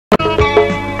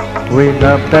We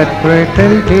love that great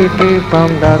entity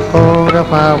from the core of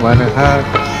our heart.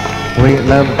 We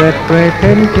love that great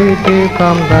entity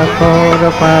from the core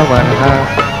of our heart.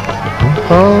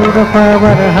 Core of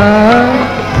our heart,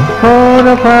 core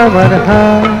of our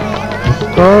heart,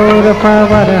 core of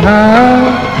our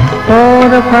heart,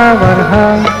 core of our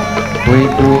heart. We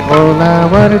do all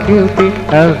our duty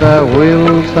as the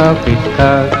wheels of His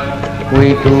car.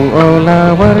 We do all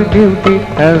our duty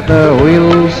as the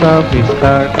wheels of His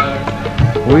car.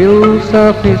 Wheels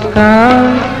of His car,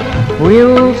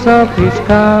 wheels of His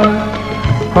car.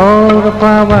 Core of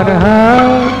our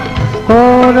heart,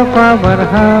 core of our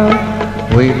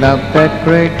heart. We love that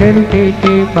great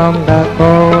entity from the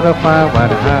core of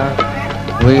our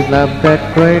heart. We love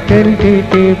that great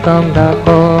entity from the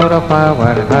core of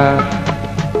our heart.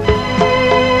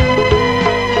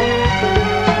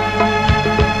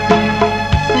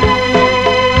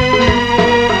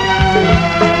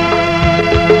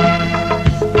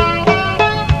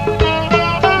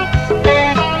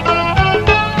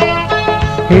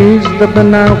 He's the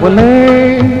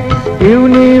benevolent,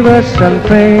 universal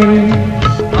friend.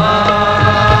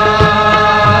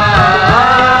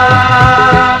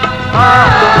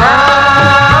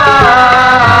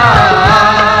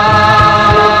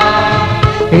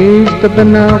 He's the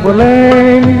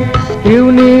benevolent,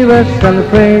 universal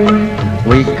friend.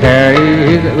 We carry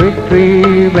His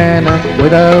victory banner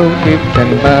without ifs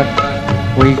and buts.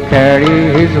 We carry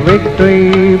His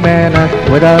victory banner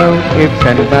without ifs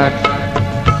and buts.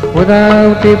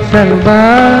 Without ifs and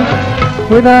buts,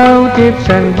 without ifs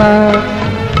and buts.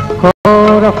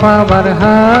 Core of our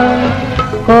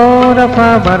heart, core of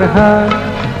our heart.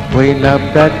 We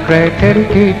love that great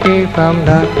entity from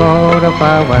the core of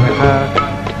our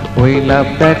heart. We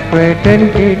love that great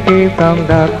entity from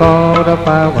the core of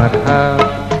our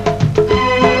heart.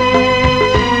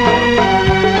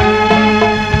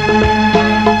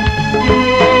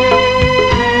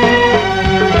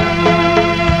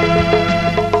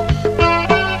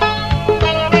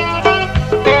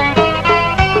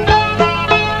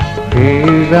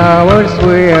 He's ours,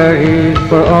 we are His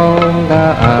for all the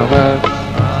hours.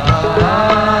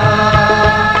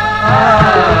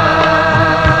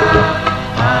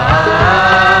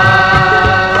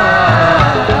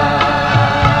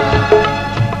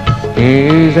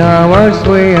 He's ours,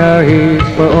 we are His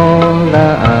for all the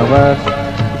hours.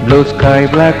 Blue sky,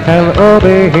 black hell,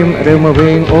 obey Him,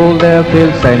 removing all their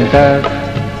field centers.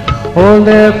 All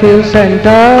their field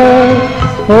centers,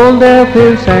 all their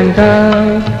field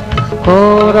centers.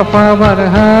 Core of our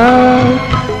heart,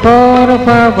 core of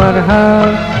our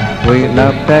heart. We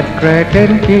love that great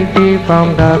entity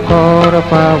from the core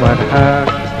of our heart.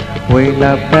 We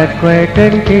love that great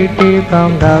entity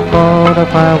from the core of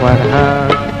our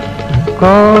heart.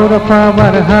 Core of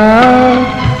our heart,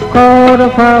 core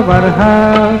of our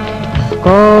heart,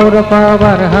 core of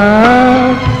our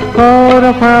heart, core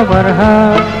of our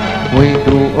heart. We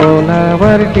do all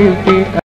our duty